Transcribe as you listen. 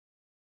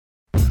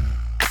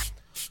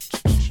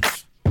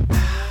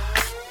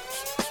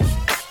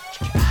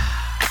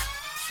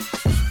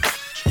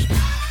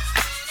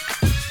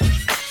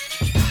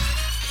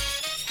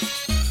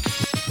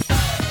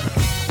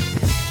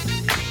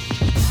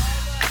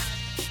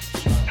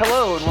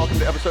Hello and welcome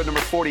to episode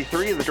number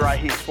 43 of the Dry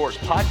Heat Sports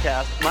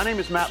Podcast. My name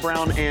is Matt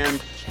Brown,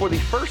 and for the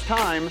first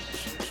time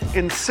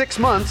in 6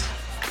 months,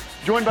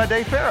 joined by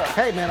Dave Farah.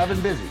 Hey man, I've been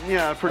busy.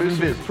 Yeah,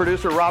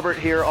 producer Robert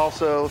here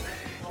also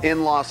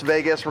in Las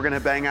Vegas. We're going to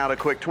bang out a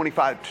quick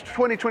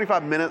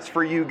 20-25 minutes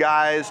for you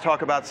guys,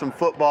 talk about some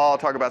football,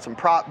 talk about some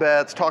prop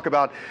bets, talk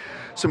about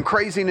some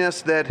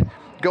craziness that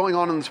going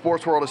on in the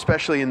sports world,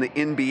 especially in the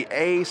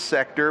NBA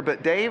sector.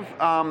 But Dave,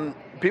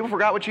 people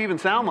forgot what you even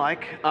sound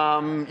like.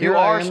 You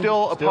are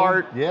still a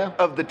part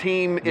of the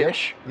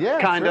team-ish,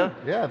 kind of.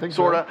 Sure. Yeah, I think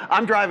sorta. so.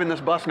 I'm driving this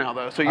bus now,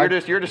 though, so you're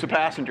just a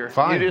passenger.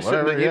 Fine, you just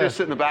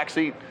sit in the back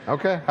seat.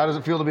 Okay. How does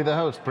it feel to be the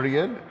host? Pretty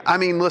good? I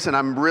mean, listen,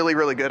 I'm really,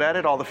 really good at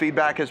it. All the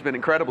feedback has been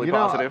incredibly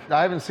positive.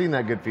 I haven't seen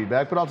that good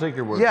feedback, but I'll take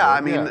your word for it. I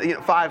mean, you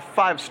know,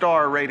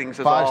 five-star ratings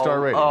is Five-star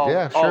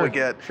ratings. all we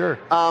get. Sure.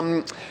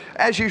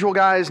 As usual,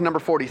 guys, number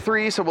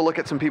 43. So we'll look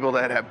at some people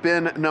that have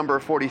been number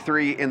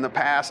 43 in the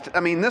past. I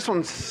mean, this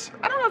one's,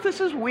 I don't know if this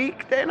is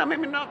weak, Dana.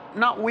 Maybe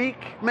not weak,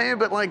 maybe,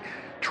 but like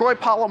Troy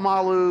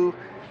Polamalu,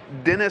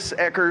 Dennis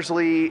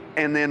Eckersley,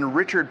 and then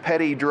Richard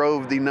Petty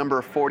drove the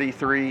number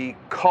 43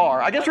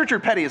 car. I guess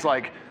Richard Petty is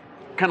like,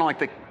 kind of like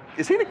the,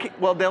 is he the,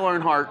 well, Dale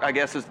Earnhardt, I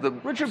guess, is the.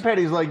 Richard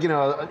Petty's like, you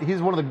know,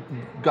 he's one of the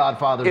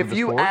godfathers of the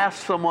sport. If you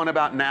ask someone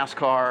about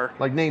NASCAR.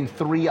 Like name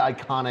 3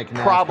 iconic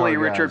NASCAR probably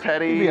guys. Richard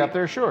Petty. He'd be up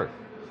there, sure.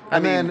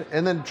 And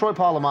then Troy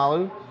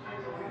Polamalu.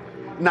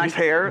 Nice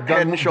hair,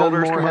 head and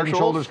shoulders more commercials. Head and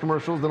shoulders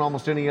commercials than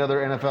almost any other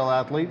NFL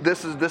athlete.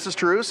 This is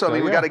true. So I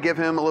mean, we got to give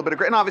him a little bit of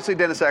credit. And obviously,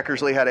 Dennis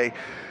Eckersley had a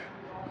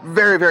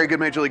very, very good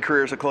major league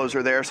career as a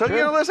closer there. So, you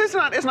know, it's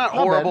not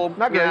horrible.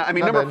 Not great. Yeah, I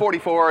mean, not number bad.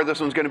 44, this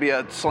one's going to be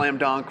a slam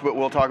dunk, but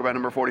we'll talk about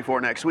number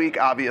 44 next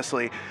week,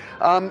 obviously.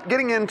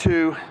 Getting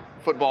into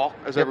football,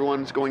 as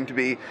everyone's going to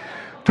be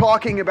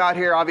talking about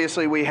here.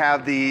 Obviously, we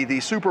have the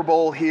Super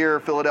Bowl here,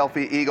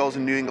 Philadelphia Eagles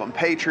and New England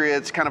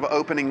Patriots, kind of an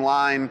opening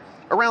line.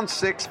 Around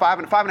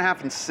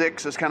 5.5 and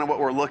 6 is kind of what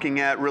we're looking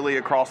at really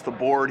across the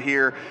board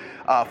here.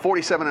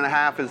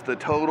 47.5 is the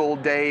total,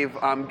 Dave.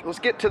 Let's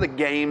get to the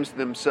games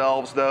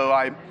themselves, though.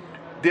 I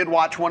did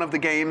watch one of the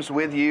games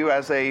with you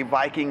as a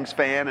Vikings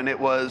fan, and it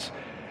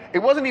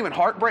wasn't even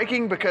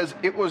heartbreaking because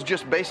it was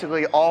just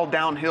basically all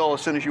downhill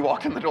as soon as you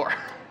walked in the door.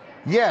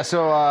 Yeah,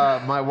 so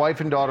my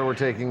wife and daughter were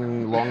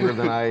taking longer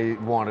than I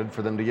wanted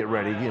for them to get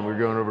ready, and we were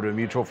going over to a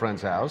mutual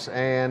friend's house.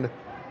 And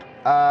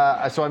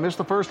so I missed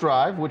the first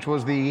drive, which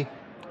was the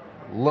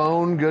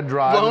lone good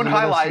drive. Lone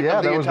highlight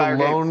of the entire game.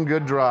 That was the lone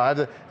good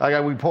drive.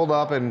 We pulled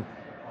up, and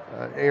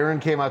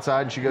Erin came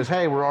outside, and she goes,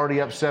 "Hey, we're already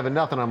up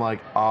 7-0." I'm like,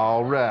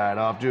 all right,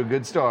 off to a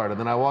good start. And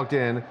then I walked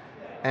in,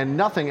 and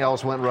nothing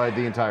else went right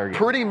the entire game.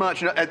 Pretty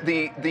much.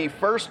 The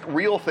first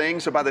real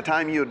thing, so by the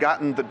time you had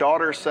gotten the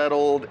daughter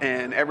settled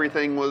and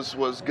everything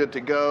was good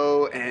to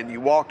go, and you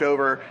walked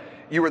over,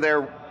 you were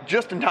there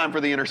just in time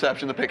for the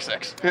interception, the pick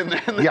six. And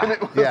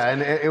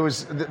it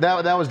was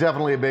that was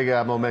definitely a big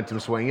momentum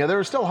swing. Yeah, there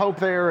was still hope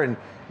there, and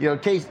you know,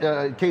 Case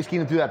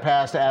Keenum threw that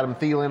pass to Adam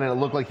Thielen, and it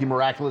looked like he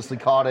miraculously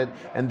caught it,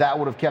 and that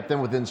would have kept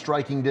them within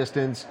striking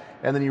distance.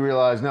 And then you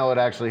realize, no, it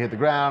actually hit the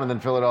ground, and then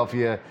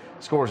Philadelphia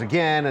scores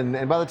again,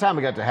 and by the time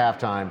we got to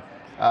halftime,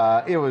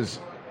 it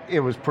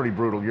was pretty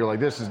brutal. You're like,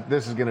 this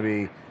is going to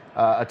be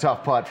a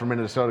tough putt for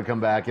Minnesota to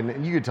come back,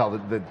 and you could tell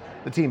that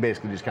the team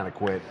basically just kind of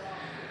quit.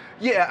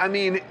 Yeah, I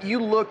mean, you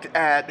looked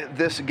at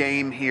this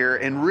game here,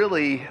 and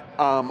really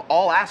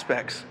all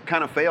aspects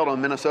kind of failed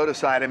on Minnesota's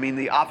side. I mean,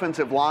 the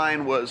offensive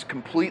line was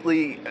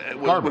completely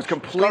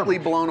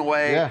blown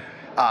away.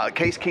 Yeah.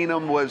 Case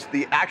Keenum was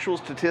the actual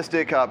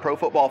statistic. Pro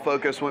Football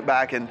Focus went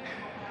back and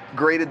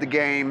graded the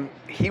game.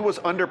 He was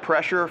under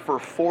pressure for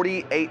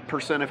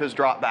 48% of his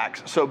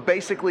dropbacks. So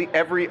basically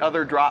every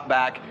other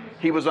dropback,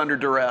 he was under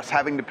duress,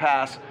 having to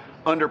pass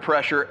under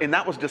pressure, and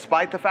that was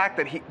despite the fact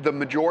that the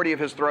majority of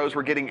his throws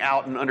were getting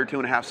out in under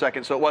 2.5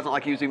 seconds. So it wasn't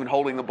like he was even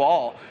holding the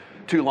ball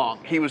too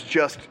long. He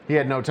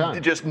had no time.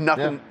 Just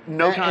nothing,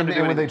 no time to do anything.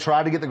 And when they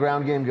tried to get the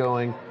ground game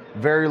going,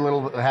 very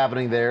little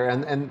happening there.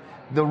 And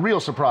the real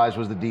surprise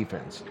was the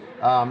defense.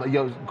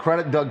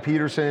 Credit Doug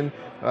Peterson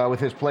with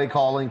his play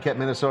calling, kept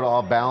Minnesota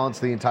off balance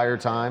the entire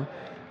time.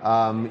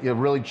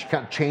 Really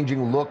kind of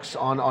changing looks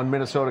on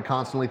Minnesota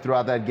constantly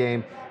throughout that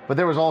game. But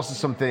there was also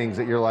some things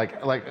that you're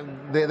like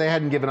they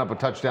hadn't given up a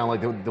touchdown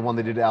like the one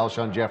they did to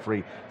Alshon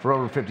Jeffrey for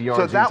over 50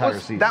 yards the entire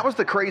season. That was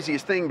the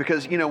craziest thing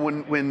because, you know,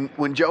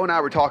 when Joe and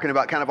I were talking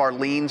about kind of our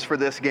leans for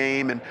this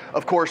game, and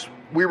of course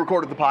we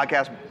recorded the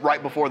podcast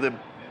right before the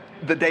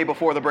day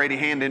before the Brady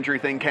hand injury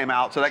thing came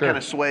out, so that kind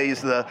of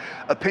sways the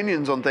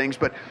opinions on things.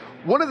 But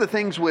one of the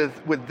things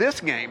with this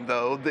game,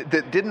 though,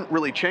 that didn't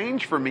really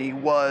change for me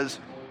was,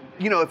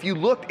 you know, if you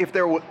looked, if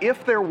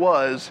there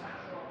was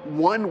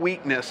one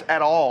weakness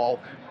at all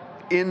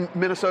in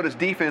Minnesota's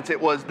defense, it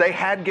was they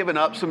had given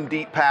up some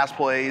deep pass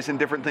plays and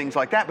different things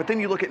like that. But then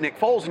you look at Nick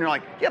Foles and you're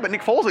like, yeah, but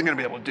Nick Foles isn't going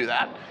to be able to do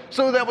that.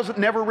 So that was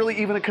never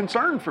really even a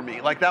concern for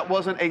me. Like, that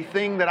wasn't a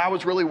thing that I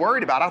was really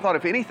worried about. I thought,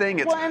 if anything,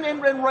 it's... Well,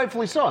 and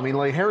rightfully so. I mean,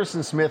 like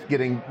Harrison Smith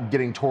getting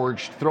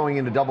torched, throwing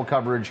into double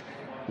coverage,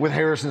 with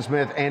Harrison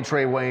Smith and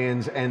Trey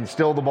Wayans, and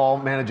still the ball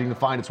managing to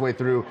find its way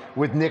through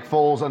with Nick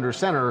Foles under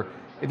center.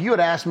 If you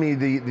had asked me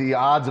the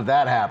odds of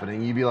that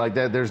happening, you'd be like,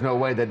 there's no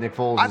way that Nick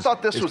Foles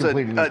is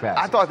completing these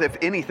passes. I thought if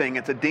anything,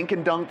 it's a dink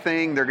and dunk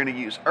thing. They're going to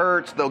use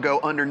Ertz. They'll go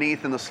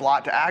underneath in the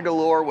slot to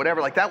Aguilar,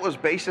 whatever. Like, that was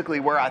basically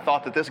where I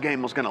thought that this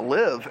game was going to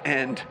live,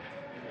 and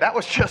that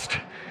was just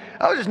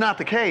not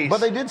the case.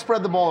 But they did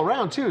spread the ball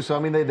around too. So I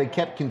mean, they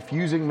kept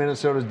confusing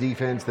Minnesota's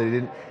defense.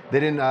 They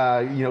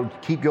didn't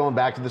keep going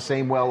back to the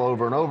same well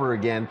over and over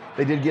again.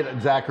 They did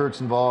get Zach Ertz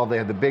involved. They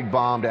had the big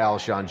bomb to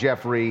Alshon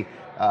Jeffrey.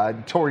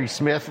 Torrey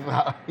Smith.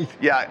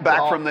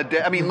 Back from the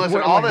dead. I mean, listen,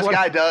 all this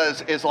guy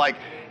does is, like,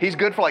 he's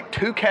good for like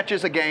 2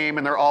 catches a game,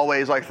 and they're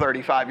always like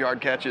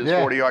 35-yard catches,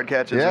 40-yard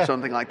catches, or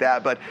something like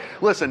that. But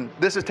listen,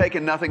 this has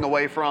taken nothing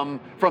away from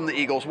the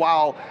Eagles.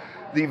 While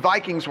the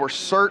Vikings were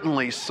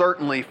certainly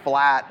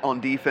flat on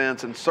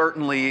defense and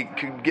certainly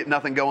could get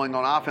nothing going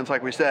on offense,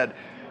 like we said,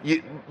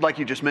 like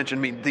you just mentioned,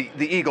 I mean,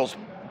 the Eagles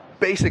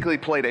basically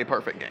played a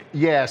perfect game.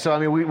 Yeah, so I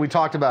mean, we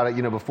talked about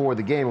it, before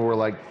the game, where we're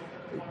like,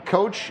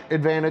 coach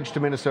advantage to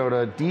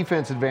Minnesota,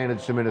 defense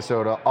advantage to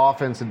Minnesota,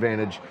 offense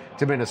advantage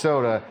to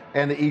Minnesota,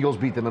 and the Eagles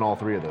beat them in all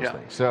 3 of those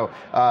things. So,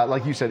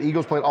 like you said,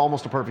 Eagles played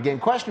almost a perfect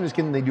game. Question is,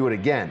 can they do it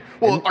again?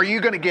 Well, are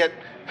you going to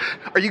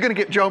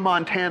get Joe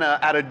Montana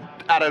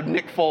out of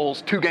Nick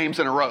Foles 2 games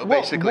in a row,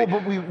 basically?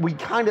 Well, but we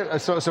kind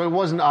of so it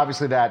wasn't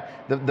obviously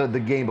that the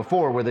game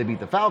before where they beat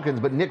the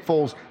Falcons, but Nick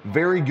Foles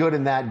very good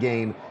in that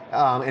game.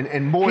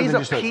 And more he's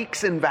than just a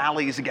peaks and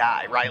valleys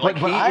guy, right?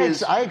 But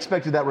I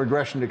expected that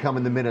regression to come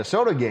in the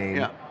Minnesota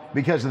game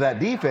because of that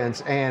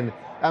defense. And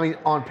I mean,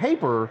 on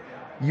paper,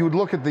 you would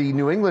look at the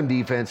New England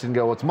defense and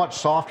go, it's much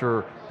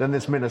softer than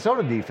this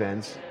Minnesota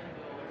defense.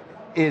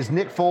 Is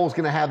Nick Foles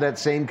going to have that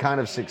same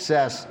kind of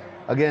success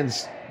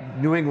against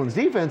New England's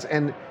defense?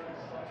 And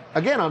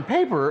again, on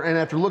paper, and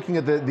after looking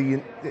at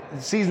the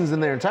seasons in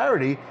their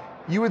entirety,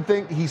 you would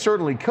think he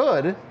certainly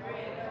could,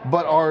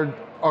 but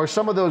are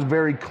some of those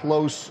very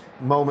close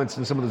moments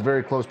and some of those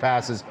very close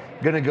passes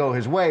going to go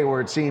his way,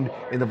 where it seemed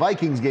in the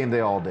Vikings game they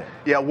all did?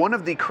 Yeah, one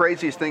of the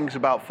craziest things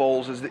about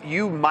Foles is that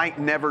you might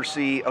never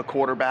see a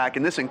quarterback,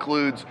 and this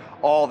includes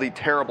all the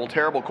terrible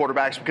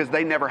quarterbacks, because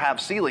they never have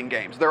ceiling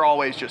games. They're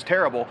always just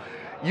terrible.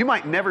 You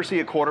might never see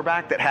a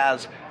quarterback that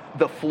has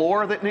the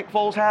floor that Nick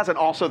Foles has and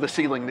also the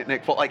ceiling that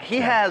Nick Foles, like, he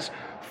has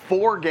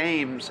 4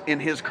 games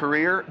in his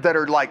career that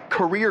are like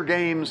career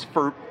games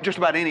for just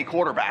about any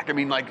quarterback. I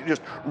mean, like,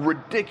 just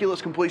ridiculous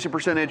completion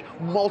percentage,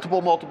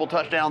 multiple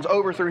touchdowns,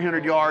 over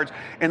 300 yards,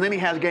 and then he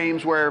has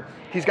games where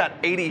he's got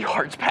 80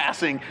 yards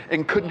passing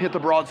and couldn't hit the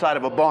broadside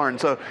of a barn.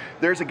 So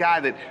there's a guy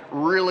that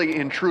really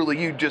and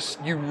truly,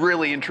 you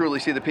really and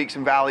truly see the peaks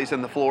and valleys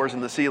and the floors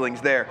and the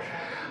ceilings there.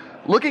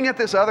 Looking at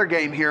this other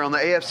game here on the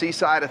AFC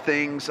side of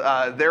things,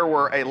 there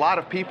were a lot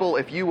of people,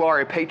 if you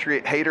are a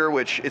Patriot hater,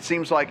 which it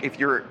seems like if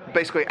you're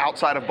basically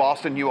outside of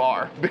Boston, you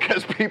are,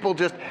 because people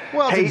just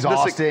it's hate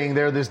exhausting.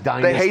 They're this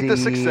dynasty. They hate the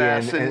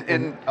success.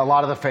 And a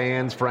lot of the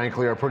fans,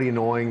 frankly, are pretty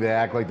annoying. They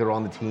act like they're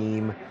on the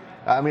team.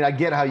 I mean, I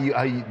get how you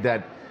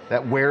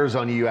that wears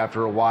on you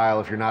after a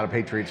while if you're not a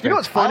Patriots fan. You know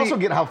what's funny? I also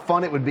get how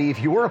fun it would be if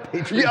you were a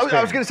Patriots fan.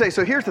 I was going to say,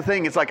 so here's the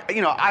thing. It's like,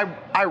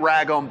 I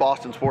rag on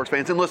Boston sports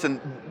fans. And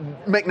listen,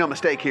 make no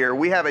mistake here.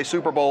 We have a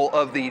Super Bowl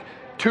of the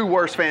 2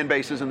 worst fan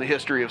bases in the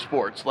history of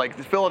sports. Like,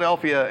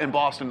 Philadelphia and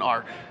Boston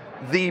are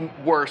the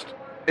worst.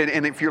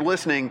 And if you're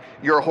listening,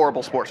 you're a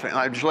horrible sports fan.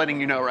 I'm just letting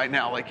you know right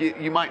now. Like,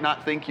 you might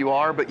not think you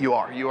are, but you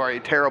are. You are a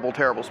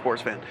terrible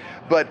sports fan.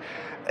 But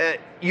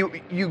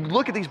you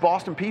look at these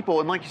Boston people,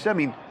 and like you said, I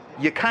mean,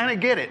 you kind of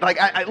get it. Like,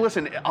 I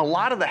listen, a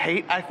lot of the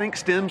hate, I think,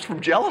 stems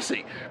from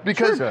jealousy.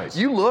 Because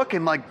you look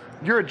and, like,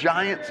 you're a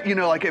Giants,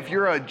 like, if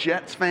you're a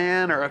Jets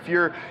fan, or if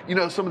you're,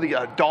 some of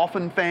the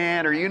Dolphin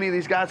fan, or any of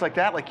these guys like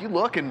that, like, you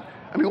look and,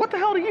 I mean, what the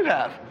hell do you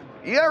have?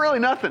 You got really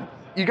nothing.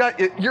 You got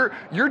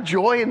your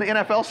joy in the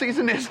NFL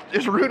season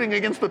is rooting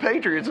against the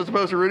Patriots as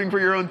opposed to rooting for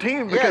your own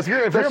team. Because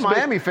if you're a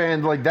Miami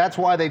fan, like, that's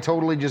why they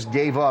totally just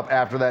gave up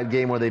after that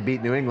game where they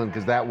beat New England,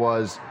 because that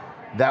was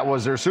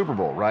their Super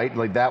Bowl, right?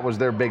 Like, that was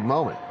their big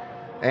moment.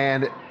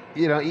 And,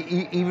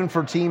 even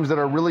for teams that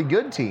are really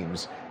good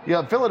teams,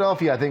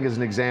 Philadelphia, I think, is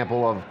an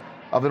example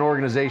of an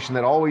organization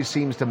that always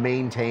seems to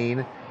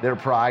maintain their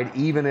pride,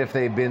 even if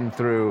they've been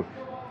through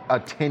a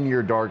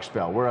 10-year dark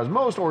spell. Whereas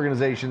most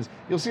organizations,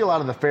 you'll see a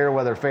lot of the fair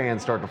weather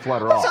fans start to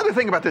flutter off. That's the other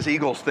thing about this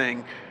Eagles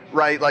thing,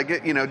 right?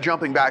 Like,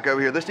 jumping back over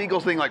here, this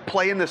Eagles thing, like,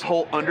 playing this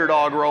whole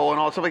underdog role and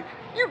all that stuff, like,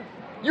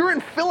 you're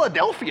in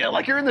Philadelphia.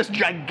 Like, you're in this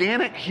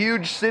gigantic,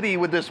 huge city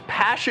with this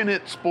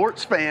passionate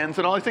sports fans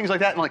and all these things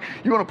like that. And, like,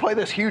 you want to play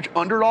this huge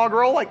underdog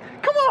role? Like,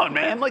 come on,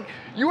 man. Like,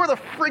 you are the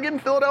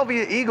friggin'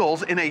 Philadelphia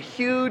Eagles in a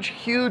huge,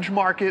 huge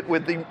market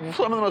with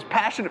some of the most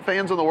passionate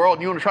fans in the world.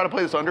 And you want to try to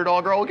play this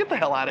underdog role? Get the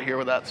hell out of here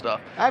with that stuff.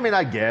 I mean,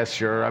 I guess,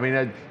 sure. I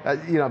mean,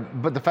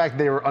 but the fact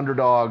that they were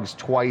underdogs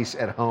twice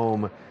at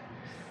home,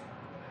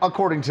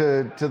 according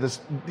to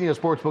the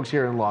sports books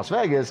here in Las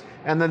Vegas,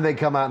 and then they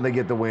come out and they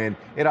get the win.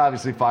 It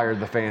obviously fired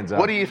the fans up.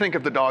 What do you think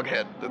of the dog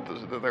head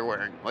that they're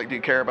wearing? Like, do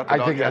you care about the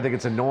dog head? I think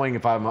it's annoying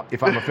if I'm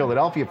a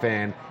Philadelphia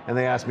fan and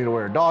they ask me to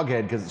wear a dog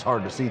head because it's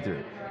hard to see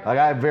through. Like,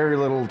 I have very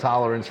little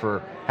tolerance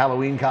for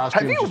Halloween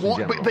costumes. Have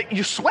you but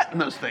you sweat in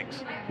those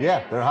things?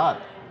 Yeah, they're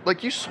hot.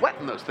 Like, you sweat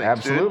in those things.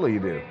 Absolutely,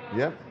 dude. you do.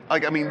 Yep.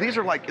 Like, I mean, these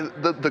are like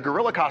the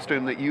gorilla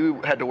costume that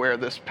you had to wear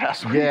this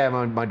past week. Yeah,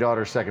 my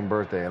daughter's second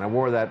birthday, and I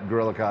wore that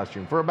gorilla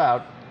costume for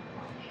about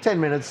 10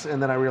 minutes,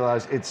 and then I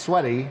realized it's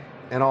sweaty,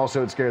 and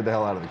also it scared the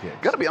hell out of the kids.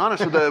 Got to be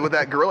honest with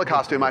that gorilla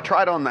costume. I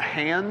tried on the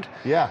hand,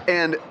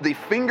 and the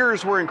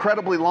fingers were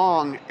incredibly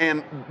long,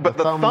 but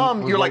the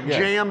thumb you're like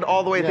jammed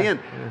all the way at the end.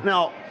 Yeah.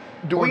 Now,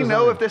 do we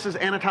know if this is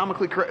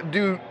anatomically correct?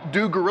 Do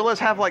gorillas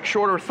have like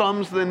shorter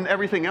thumbs than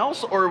everything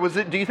else, or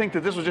do you think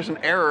that this was just an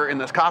error in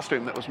this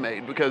costume that was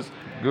made? Because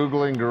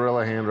Googling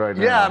gorilla hand right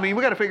now. Yeah, I mean,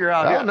 we got to figure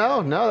out.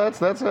 No, that's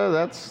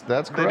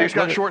correct. They just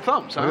got short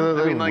thumbs,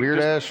 huh? I mean, like weird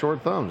ass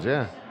short thumbs.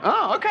 Yeah.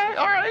 Oh, okay,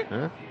 all right.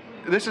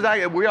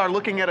 Yeah. We are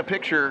looking at a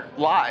picture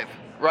live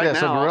right now. Yeah,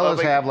 so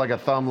gorillas have like a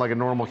thumb like a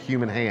normal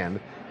human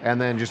hand,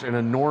 and then just an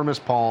enormous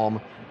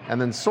palm,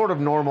 and then sort of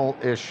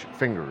normal-ish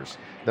fingers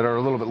that are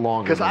a little bit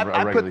longer. Because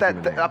I put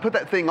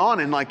that thing on,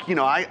 and like, you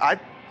know, I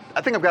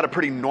think I've got a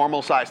pretty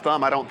normal sized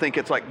thumb. I don't think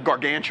it's like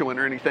gargantuan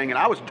or anything. And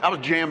I was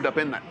jammed up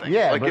in that thing.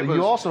 Yeah, like but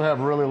you also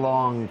have really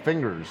long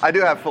fingers. I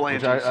do have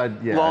phalanges.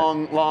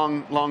 Long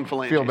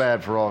phalanges. Feel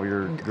bad for all of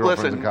your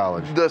girlfriends in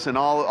college. Listen,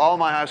 all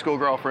my high school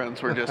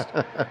girlfriends were just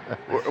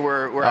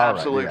were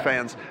absolute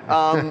fans.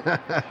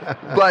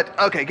 But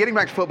okay, getting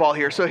back to football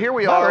here. So here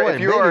we are.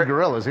 If you baby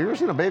gorillas, have you ever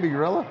seen a baby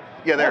gorilla?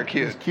 Yeah, they're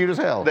cute. It's cute as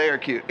hell. They are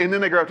cute, and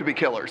then they grow up to be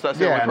killers. That's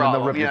the only problem. And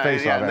then they'll rip your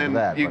face off after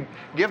that. You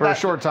give for a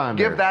short time.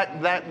 Give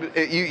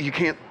you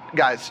can't,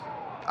 guys.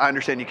 I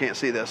understand you can't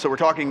see this, so we're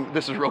talking.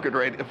 This is real good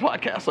radio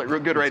podcast, like real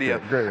good radio.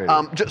 Great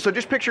radio. So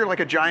just picture like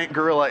a giant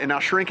gorilla, and now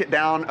shrink it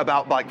down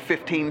about like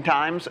 15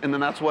 times, and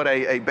then that's what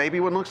a baby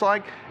one looks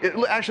like. It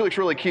actually looks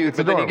really cute,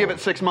 but then you give it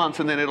 6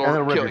 months, and then it'll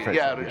kill you.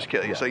 Yeah, it'll just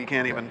kill you. So you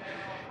can't even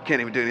do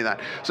any of that.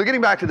 So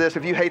getting back to this,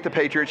 if you hate the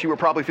Patriots, you were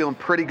probably feeling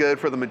pretty good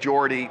for the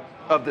majority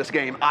of this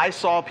game. I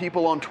saw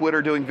people on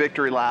Twitter doing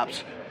victory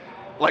laps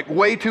like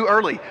way too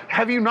early.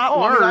 Have you not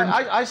learned?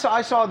 I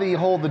saw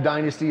the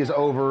dynasty is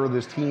over.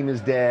 This team is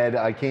dead.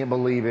 I can't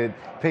believe it.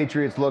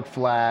 Patriots look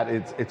flat.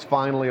 It's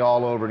finally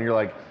all over. And you're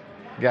like,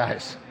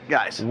 guys,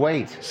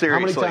 wait. Seriously. How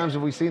many times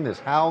have we seen this?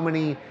 How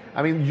many?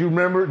 I mean,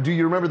 do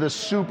you remember the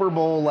Super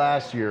Bowl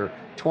last year,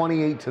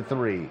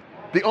 28-3?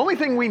 The only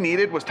thing we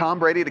needed was Tom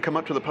Brady to come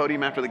up to the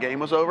podium after the game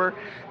was over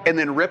and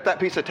then rip that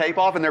piece of tape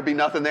off, and there'd be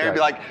nothing there. And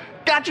be like,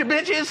 gotcha,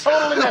 bitches.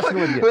 Totally messing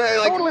with you.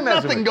 Like, totally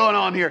nothing going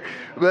on here.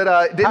 But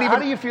How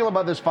do you feel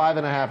about this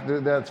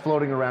 5.5 that's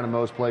floating around in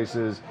most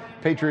places?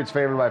 Patriots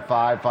favored by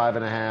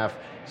 5.5.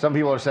 Some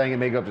people are saying it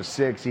may go up to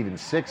 6, even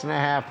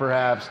 6.5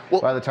 perhaps,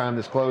 by the time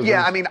this closes.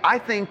 Yeah, I mean, I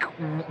think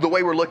the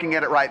way we're looking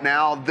at it right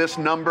now, this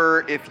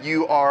number, if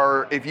you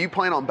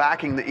plan on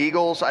backing the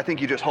Eagles, I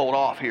think you just hold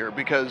off here,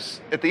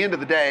 because at the end of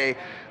the day,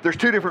 there's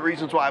two different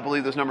reasons why I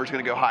believe this number is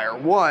going to go higher.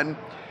 One,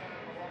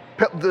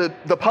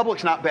 the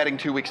public's not betting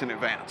 2 weeks in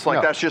advance.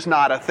 Like, that's just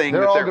not a thing.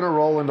 They're all going to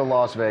roll into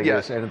Las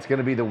Vegas, and it's going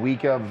to be the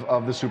week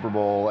of the Super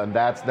Bowl, and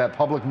that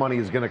public money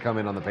is going to come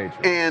in on the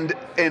Patriots.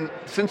 And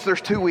since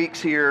there's 2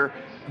 weeks here,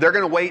 they're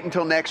going to wait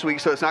until next week,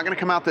 so it's not going to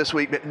come out this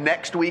week, but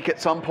next week at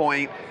some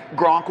point,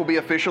 Gronk will be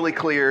officially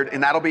cleared,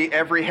 and that'll be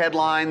every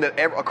headline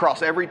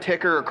across every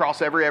ticker,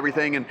 across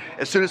everything, and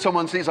as soon as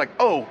someone sees, like,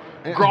 oh,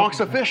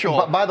 Gronk's official.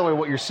 But by the way,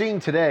 what you're seeing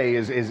today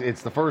is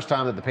it's the first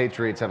time that the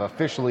Patriots have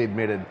officially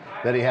admitted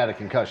that he had a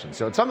concussion.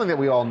 So it's something that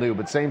we all knew,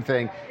 but same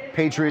thing,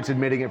 Patriots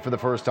admitting it for the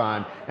first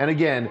time. And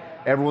again,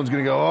 everyone's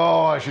going to go,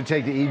 oh, I should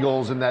take the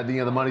Eagles, and that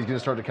the money's going to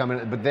start to come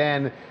in. But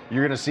then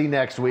you're going to see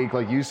next week,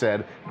 like you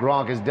said,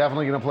 Gronk is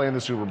definitely going to play in the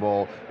Super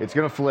Bowl. It's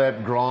going to flip.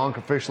 Gronk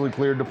officially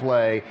cleared to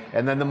play,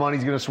 and then the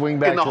money's going to swing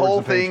back. And the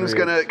whole thing's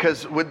going to,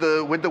 because with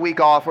the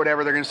week off,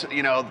 whatever, they're going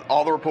to,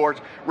 all the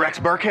reports, Rex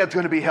Burkhead's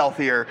going to be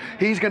healthier.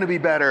 He's going to be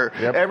better.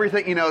 Yep.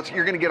 Everything, you're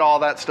going to get all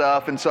that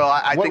stuff. And so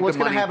I think what's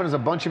going to happen is a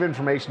bunch of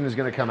information is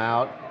going to come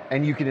out,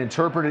 and you can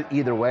interpret it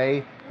either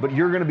way, but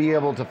you're going to be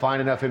able to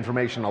find enough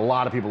information, a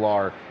lot of people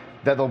are,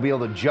 that they'll be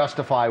able to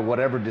justify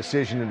whatever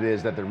decision it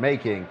is that they're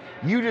making.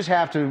 You just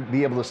have to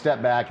be able to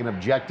step back and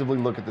objectively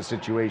look at the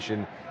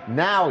situation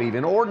now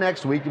even, or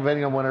next week,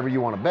 depending on whenever you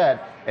want to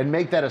bet, and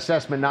make that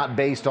assessment not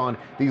based on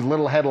these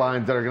little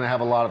headlines that are going to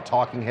have a lot of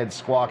talking heads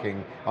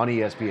squawking on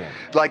ESPN.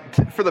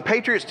 Like, for the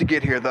Patriots to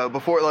get here, though,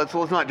 before let's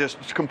not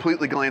just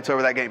completely glance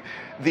over that game.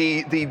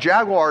 The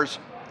Jaguars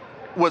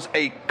was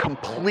a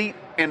complete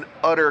and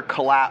utter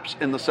collapse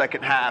in the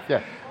second half.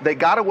 Yeah. They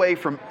got away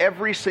from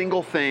every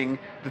single thing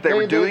that they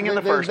were doing in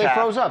the first half.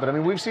 They froze up. And I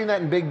mean, we've seen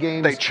that in big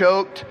games. They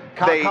choked.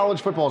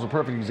 College football is a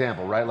perfect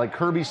example, right? Like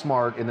Kirby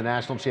Smart in the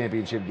national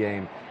championship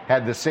game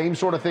had the same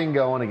sort of thing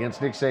going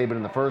against Nick Saban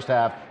in the first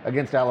half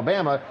against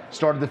Alabama,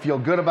 started to feel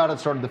good about it,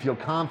 started to feel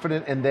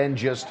confident, and then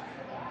just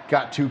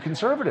got too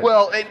conservative.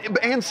 Well,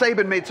 and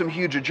Saban made some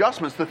huge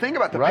adjustments. The thing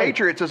about the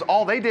Patriots is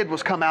all they did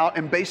was come out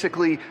and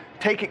basically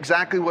take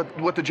exactly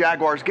what the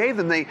Jaguars gave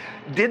them. They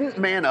didn't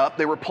man up.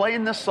 They were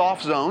playing this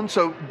soft zone,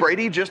 so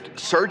Brady just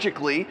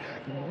surgically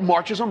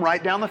marches them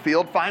right down the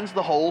field, finds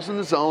the holes in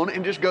the zone,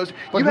 and just goes.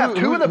 You have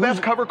two of the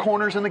best cover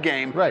corners in the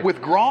game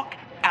with Gronk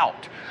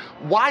out.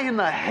 Why in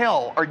the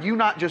hell are you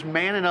not just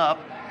manning up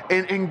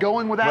and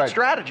going with that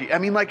strategy? I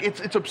mean, like,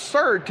 it's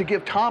absurd to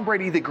give Tom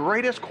Brady, the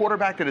greatest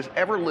quarterback that has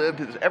ever lived,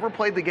 has ever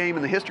played the game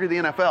in the history of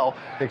the NFL,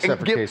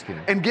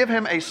 and give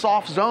him a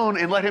soft zone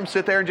and let him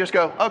sit there and just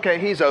go, okay,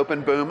 he's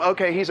open, boom,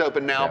 okay, he's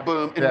open now,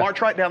 boom, and march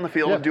right down the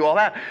field and do all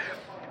that.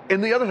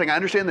 And the other thing, I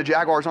understand the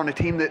Jaguars aren't a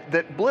team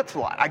that blitz a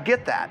lot. I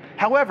get that.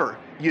 However,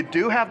 you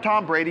do have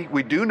Tom Brady.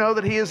 We do know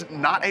that he is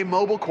not a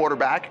mobile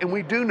quarterback, and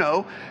we do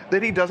know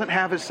that he doesn't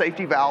have his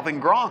safety valve in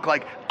Gronk.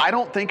 Like, I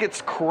don't think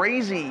it's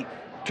crazy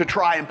to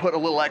try and put a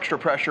little extra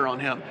pressure on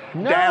him.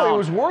 No, it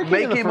was working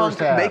in the first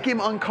half. Make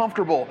him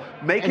uncomfortable.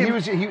 He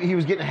was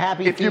getting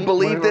happy. If you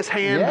believe this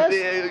hand.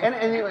 Yes.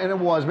 And it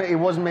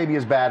wasn't maybe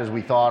as bad as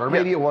we thought, or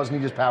maybe it wasn't,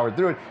 he just powered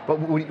through it. But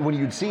when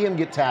you'd see him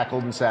get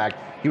tackled and sacked,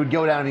 he would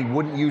go down and he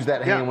wouldn't use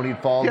that hand when he'd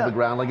fall to the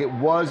ground. Like, it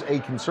was a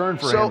concern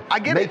for him. I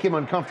get Make him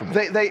uncomfortable.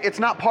 It's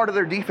not part of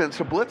their defense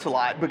to blitz a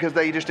lot because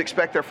they just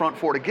expect their front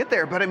four to get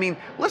there. But I mean,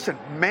 listen,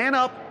 man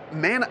up,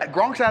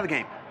 Gronk's out of the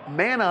game.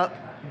 Man up,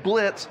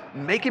 blitz,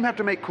 make him have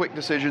to make quick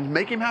decisions,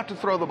 make him have to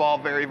throw the ball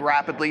very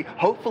rapidly.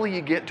 Hopefully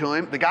you get to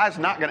him. The guy's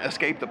not going to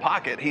escape the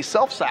pocket. He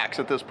self-sacks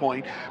at this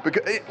point,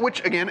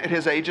 which, again, at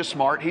his age is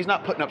smart. He's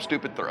not putting up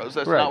stupid throws.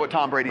 That's not what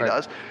Tom Brady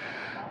does.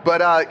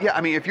 But,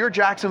 I mean, if you're a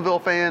Jacksonville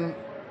fan,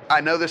 I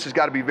know this has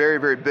got to be very,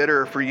 very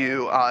bitter for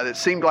you. It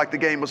seemed like the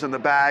game was in the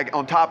bag.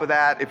 On top of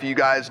that, if you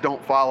guys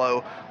don't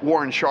follow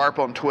Warren Sharp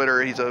on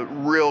Twitter, he's a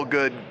real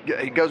good –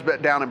 he goes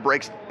down and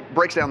breaks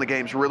down the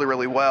games really,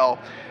 really well.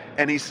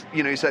 And he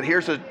said,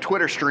 here's a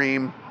Twitter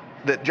stream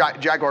that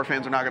Jaguar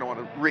fans are not going to want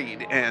to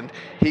read. And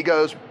he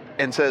goes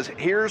and says,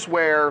 here's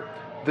where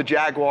the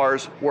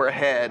Jaguars were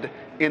ahead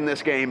in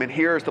this game, and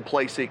here's the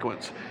play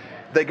sequence.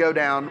 They go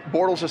down.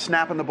 Bortles is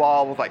snapping the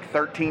ball with like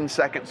 13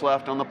 seconds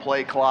left on the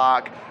play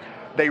clock.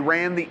 They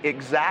ran the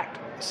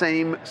exact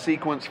same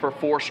sequence for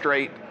 4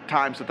 straight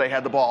times that they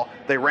had the ball.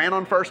 They ran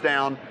on first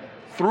down,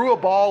 threw a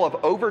ball of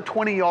over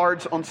 20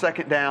 yards on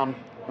second down,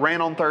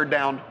 ran on third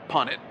down,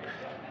 punted.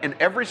 And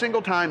every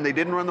single time they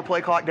didn't run the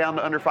play clock down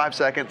to under 5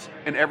 seconds,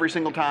 and every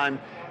single time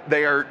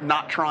they are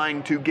not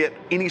trying to get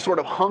any sort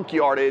of hunk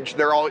yardage.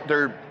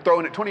 They're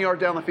throwing it 20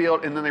 yards down the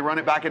field, and then they run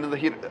it back into the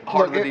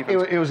heart of the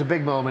defense. It was a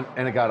big moment,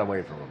 and it got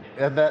away from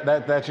them.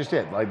 That's just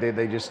it. Like,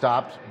 they just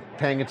stopped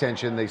paying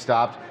attention. They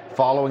stopped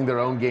following their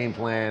own game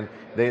plan.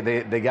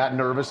 They got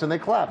nervous and they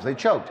collapsed. They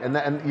choked, and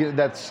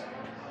that's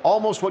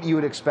almost what you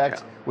would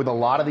expect with a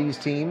lot of these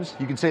teams.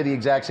 You can say the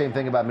exact same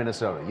thing about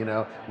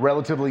Minnesota.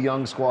 Relatively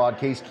young squad.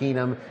 Case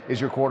Keenum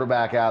is your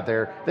quarterback out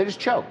there. They just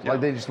choked.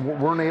 Like, they just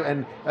weren't able.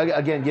 And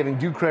again, giving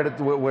due credit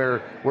to where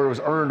it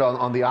was earned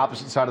on the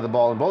opposite side of the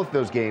ball in both of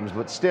those games,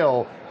 but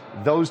still,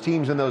 those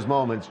teams in those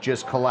moments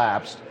just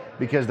collapsed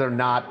because they're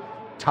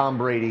not Tom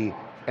Brady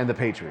and the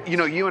Patriots.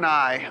 You and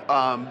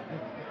I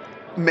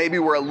maybe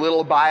we're a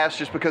little biased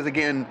just because,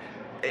 again,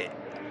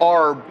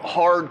 our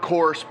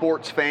hardcore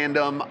sports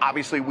fandom,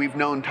 obviously we've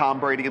known Tom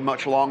Brady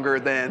much longer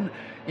than,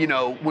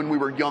 when we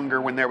were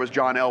younger, when there was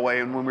John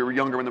Elway, and when we were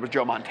younger, when there was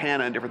Joe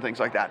Montana and different things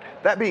like that.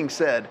 That being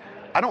said,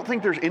 I don't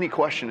think there's any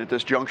question at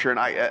this juncture, and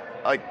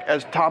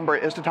as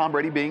to Tom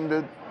Brady being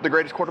the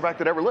greatest quarterback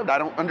that ever lived. I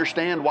don't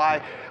understand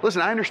why.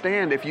 Listen, I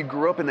understand if you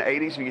grew up in the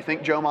 80s and you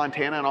think Joe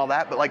Montana and all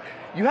that, but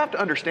you have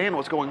to understand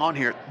what's going on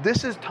here.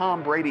 This is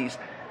Tom Brady's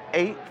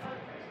 8th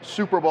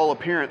Super Bowl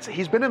appearance.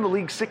 He's been in the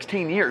league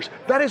 16 years.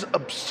 That is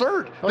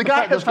absurd. The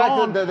guy has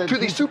gone to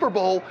the Super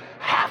Bowl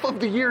half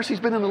of the years he's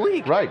been in the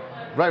league. Right.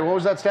 What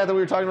was that stat that we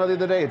were talking about the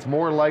other day? It's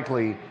more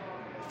likely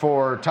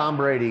for Tom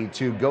Brady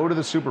to go to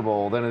the Super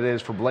Bowl than it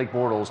is for Blake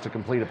Bortles to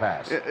complete a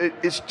pass.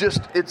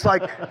 It's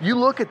like you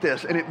look at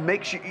this and it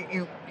makes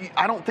you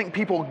I don't think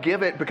people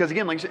give it, because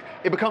again, like you said,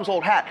 it becomes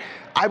old hat.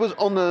 I was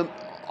on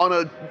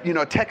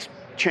a text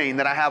chain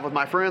that I have with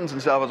my friends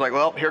and stuff. I was like,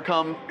 well, here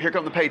come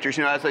the Patriots,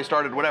 as they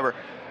started whatever.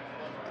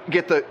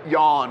 Get the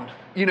yawn,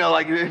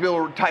 like people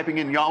were typing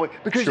in yawn,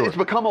 because it's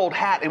become old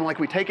hat, and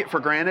we take it for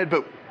granted.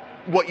 But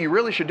what you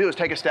really should do is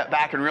take a step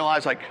back and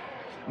realize,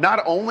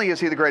 not only is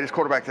he the greatest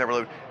quarterback that ever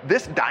lived,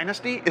 this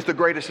dynasty is the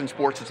greatest in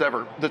sports that's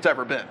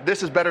ever been.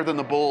 This is better than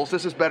the Bulls.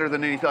 This is better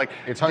than anything.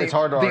 It's hard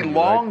to argue. The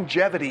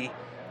longevity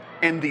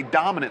and the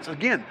dominance,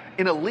 again,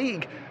 in a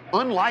league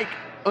unlike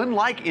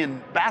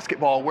in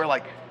basketball,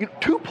 where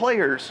 2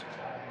 players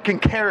can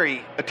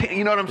carry a team.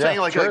 You know what I'm saying?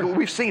 Like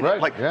we've seen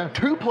it.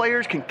 2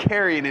 players can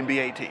carry an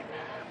NBA team.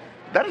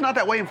 That is not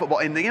that way in football.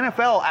 And the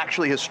NFL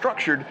actually has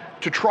structured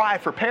to try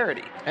for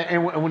parity.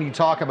 And when you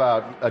talk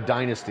about a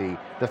dynasty,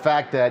 the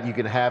fact that you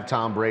can have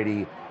Tom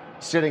Brady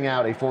sitting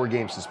out a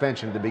 4-game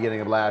suspension at the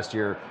beginning of last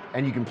year,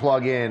 and you can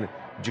plug in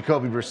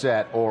Jacoby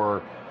Brissett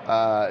or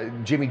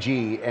Jimmy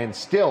G, and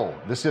still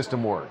the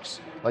system works.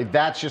 Like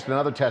that's just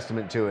another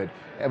testament to it.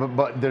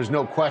 But there's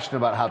no question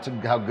about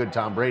how good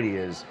Tom Brady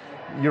is.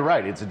 You're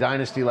right. It's a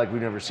dynasty like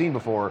we've never seen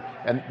before,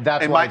 and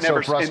that's why it's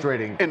so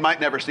frustrating. And might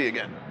never see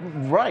again.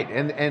 Right,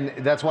 and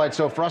that's why it's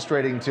so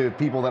frustrating to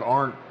people that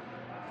aren't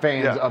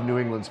fans of New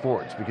England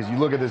sports, because you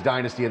look at this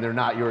dynasty and they're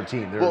not your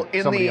team. They're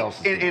somebody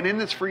else's team. And in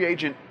this free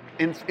agent.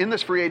 In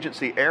this free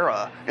agency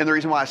era, and the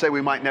reason why I say we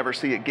might never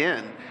see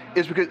again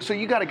is because, so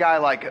you got a guy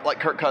like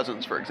Kirk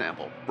Cousins, for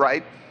example,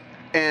 right?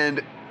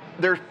 And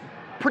there's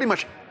pretty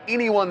much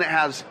anyone that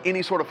has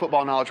any sort of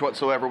football knowledge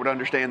whatsoever would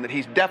understand that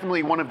he's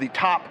definitely one of the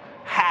top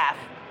half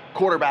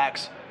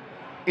quarterbacks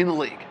in the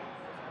league.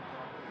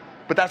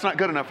 But that's not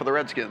good enough for the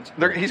Redskins.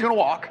 He's going to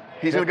walk.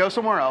 He's going to go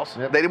somewhere else.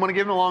 They didn't want to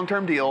give him a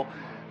long-term deal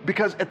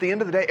because at the end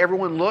of the day,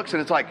 everyone looks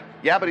and it's like,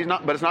 yeah, but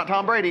it's not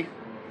Tom Brady.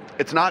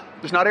 It's not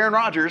Aaron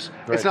Rodgers.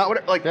 Right. It's not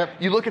what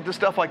you look at the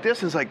stuff like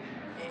this and it's like,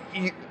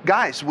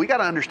 guys, we got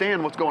to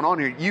understand what's going on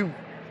here. You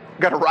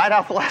got to ride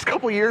out the last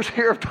couple of years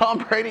here of Tom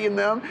Brady and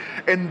them,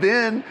 and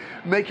then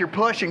make your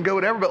push and go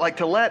whatever. But like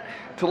to let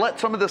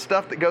some of the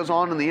stuff that goes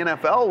on in the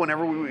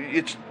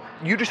NFL,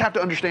 you just have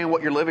to understand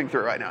what you're living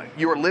through right now.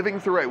 You are living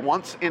through a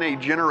once in a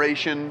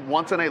generation,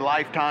 once in a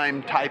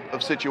lifetime type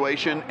of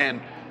situation,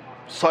 and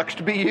sucks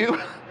to be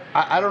you.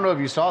 I don't know if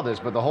you saw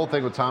this, but the whole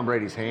thing with Tom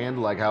Brady's hand,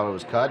 like how it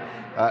was cut,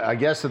 I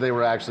guess that they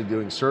were actually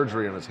doing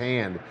surgery on his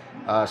hand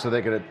so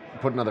they could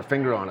put another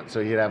finger on it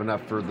so he'd have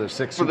enough for the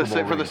sixth Super Bowl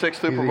ring. For the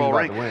sixth Super Bowl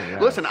ring.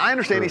 Listen, I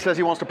understand he says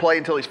he wants to play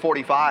until he's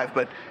 45,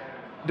 but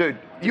dude,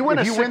 if you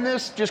win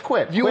this, just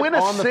quit. You win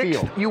on the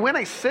field. You win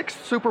a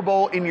sixth Super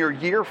Bowl in your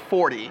year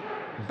 40.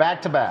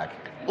 Back to back.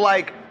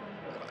 Like,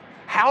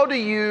 how do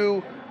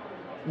you...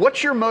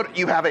 What's your motive?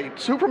 You have a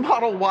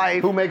supermodel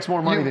wife. Who makes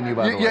more money than you,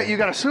 by the way? Yeah, you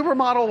got a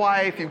supermodel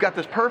wife. You've got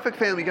this perfect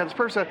family. You got this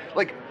person.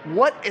 Like,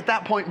 what at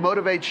that point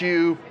motivates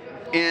you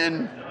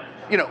in,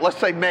 let's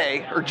say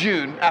May or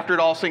June after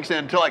it all sinks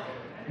in to like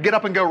get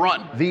up and go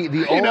run?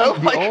 The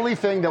only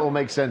thing that will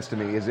make sense to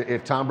me is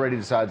if Tom Brady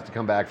decides to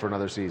come back for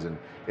another season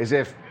is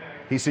if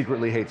he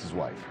secretly hates his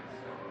wife.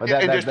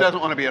 Just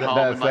doesn't want to be at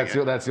home.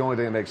 That's the only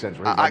thing that makes sense.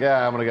 Where he's like,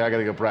 I got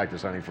to go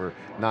practice, honey, for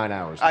 9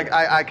 hours.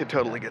 I could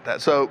totally get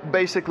that. So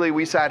basically,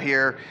 we sat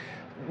here,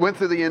 went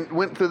through the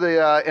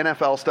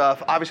NFL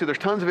stuff. Obviously, there's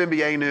tons of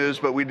NBA news,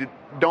 but we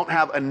don't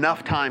have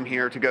enough time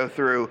here to go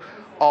through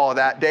all of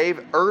that.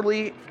 Dave,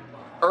 early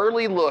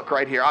look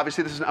right here.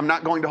 Obviously, I'm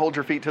not going to hold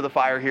your feet to the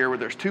fire here. Where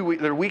there's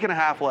a week and a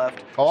half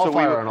left. I'll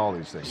fire on all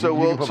these things. So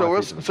we'll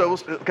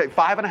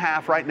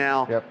 5.5 right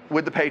now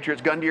with the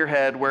Patriots. Gun to your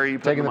head. Where are you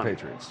putting taking the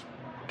Patriots?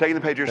 Taking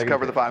the Patriots to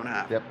cover the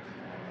 5.5. Yep.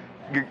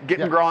 You're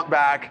getting Gronk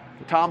back.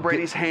 Tom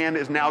Brady's hand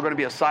is now going to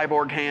be a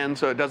cyborg hand,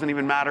 so it doesn't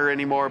even matter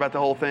anymore about the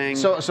whole thing.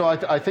 So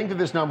I think that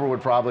this number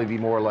would probably be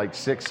more like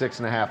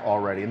 6.5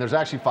 already. And there's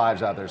actually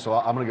 5s out there, so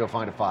I'm going to go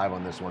find a 5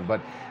 on this one.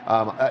 But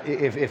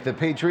if the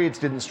Patriots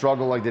didn't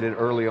struggle like they did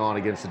early on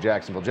against the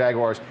Jacksonville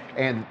Jaguars,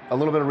 and a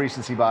little bit of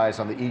recency bias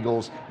on the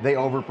Eagles, they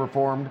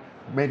overperformed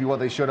maybe what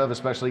they should have,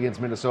 especially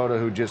against Minnesota,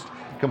 who just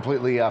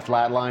completely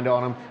flatlined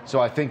on them. So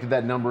I think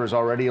that number is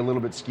already a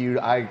little bit skewed.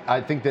 I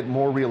think that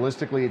more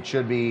realistically it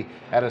should be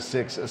at a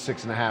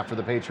 6.5 for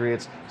the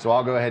Patriots. So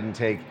I'll go ahead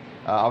and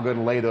I'll go ahead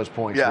and lay those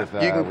points with the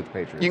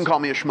Patriots. You can call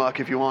me a schmuck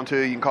if you want to.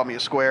 You can call me a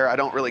square. I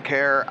don't really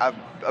care.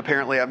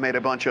 I've made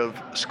a bunch of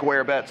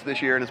square bets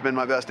this year, and it's been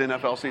my best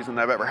NFL season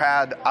that I've ever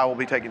had. I will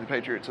be taking the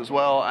Patriots as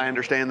well. I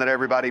understand that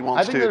everybody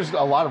wants to. I think there's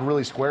a lot of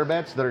really square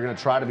bets that are going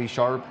to try to be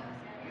sharp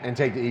and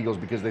take the Eagles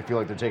because they feel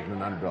like they're taking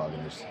an underdog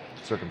in this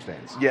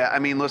circumstance. Yeah, I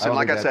mean, listen,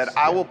 like I said,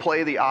 I will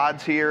play the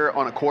odds here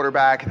on a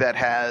quarterback that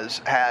has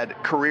had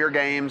career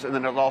games and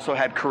then has also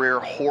had career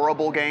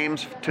horrible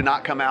games to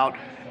not come out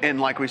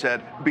and, like we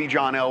said, be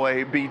John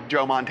Elway, be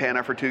Joe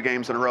Montana for 2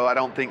 games in a row. I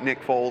don't think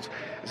Nick Foles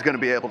is going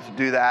to be able to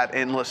do that.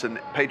 And listen,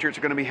 Patriots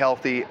are going to be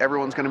healthy.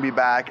 Everyone's going to be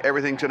back.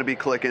 Everything's going to be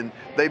clicking.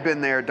 They've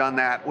been there, done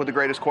that with the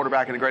greatest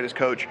quarterback and the greatest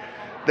coach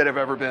that have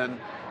ever been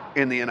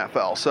in the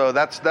NFL. So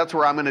that's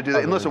where I'm going to do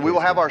that. And listen, we will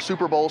have our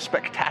Super Bowl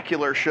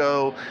spectacular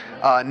show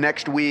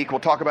next week. We'll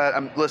talk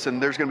about, listen,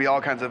 there's going to be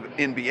all kinds of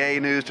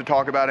NBA news to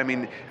talk about. I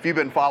mean, if you've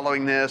been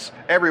following this,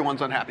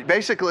 everyone's unhappy.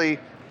 Basically,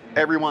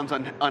 everyone's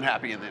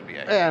unhappy in the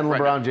NBA. And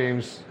LeBron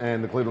James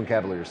and the Cleveland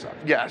Cavaliers suck.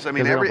 Yes, I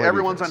mean,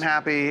 everyone's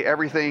unhappy.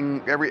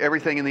 Everything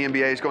in the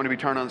NBA is going to be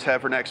turned on its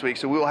head for next week.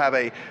 So we will have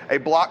a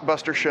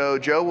blockbuster show.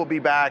 Joe will be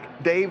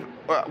back. Dave,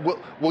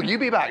 will you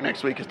be back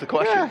next week is the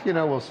question.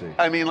 Yeah, we'll see.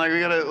 I mean, like,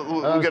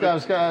 I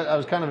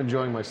was kind of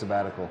enjoying my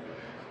sabbatical.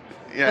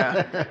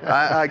 Yeah,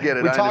 I get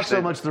it. We talk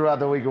so much throughout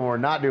the week when we're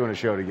not doing a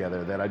show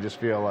together that I just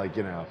feel like,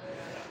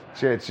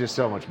 it's just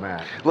so much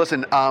mad.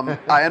 Listen,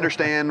 I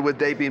understand with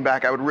Dave being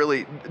back, I would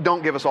really,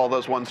 don't give us all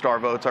those 1-star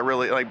votes. I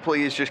really,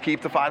 please just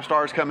keep the 5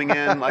 stars coming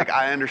in.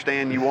 I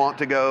understand you want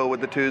to go with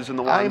the 2s and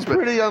the 1s. I'm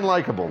pretty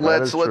unlikable.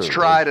 Let's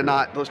try to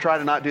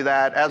not do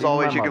that. As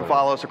always, you can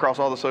follow us across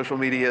all the social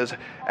medias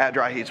at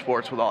Dry Heat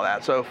Sports with all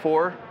that. So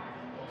for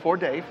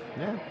Dave,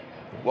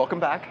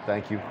 welcome back.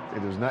 Thank you.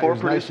 It was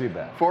nice to be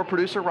back. For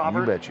producer Robert,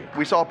 you bet you.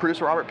 We saw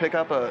producer Robert pick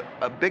up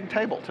a big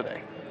table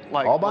today.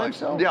 all by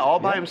himself. Yeah, all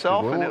by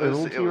himself, and it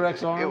was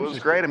T-Rex arms, it was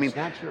great. I mean,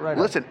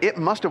 listen, it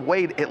must have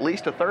weighed at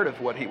least a third of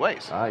what he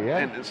weighs. Yeah.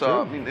 And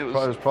so I mean, it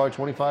was probably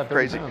 25, 30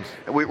 crazy. pounds.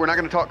 We're not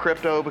going to talk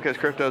crypto because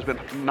crypto's been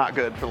not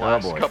good for the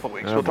last couple of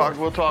weeks. We'll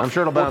talk. I'm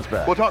sure it'll bounce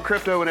back. We'll talk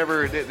crypto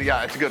whenever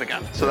it's good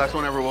again. So that's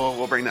whenever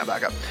we'll bring that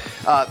back up.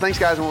 Thanks,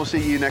 guys, and we'll see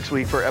you next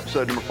week for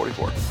episode number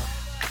 44.